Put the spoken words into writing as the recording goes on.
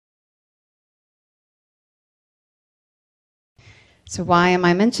So why am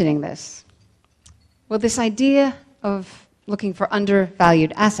I mentioning this? Well, this idea of looking for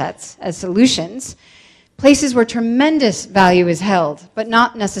undervalued assets as solutions, places where tremendous value is held, but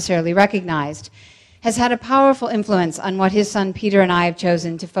not necessarily recognized, has had a powerful influence on what his son Peter and I have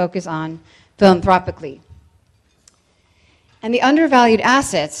chosen to focus on philanthropically. And the undervalued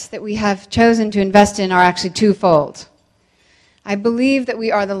assets that we have chosen to invest in are actually twofold. I believe that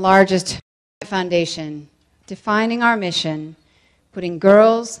we are the largest foundation defining our mission, putting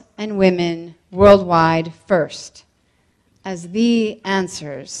girls and women worldwide first as the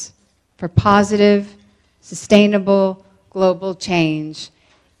answers for positive, sustainable global change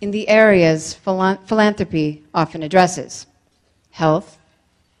in the areas philanthropy often addresses: health,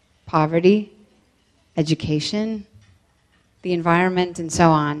 poverty, education, the environment, and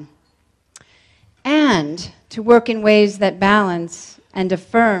so on. And to work in ways that balance and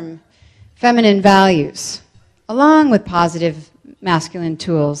affirm feminine values, along with positive masculine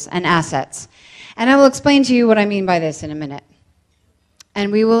tools and assets. And I will explain to you what I mean by this in a minute.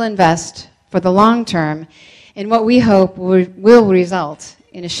 And we will invest for the long term in what we hope will result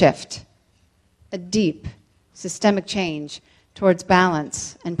in a shift, a deep, systemic change towards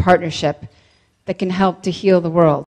balance and partnership that can help to heal the world.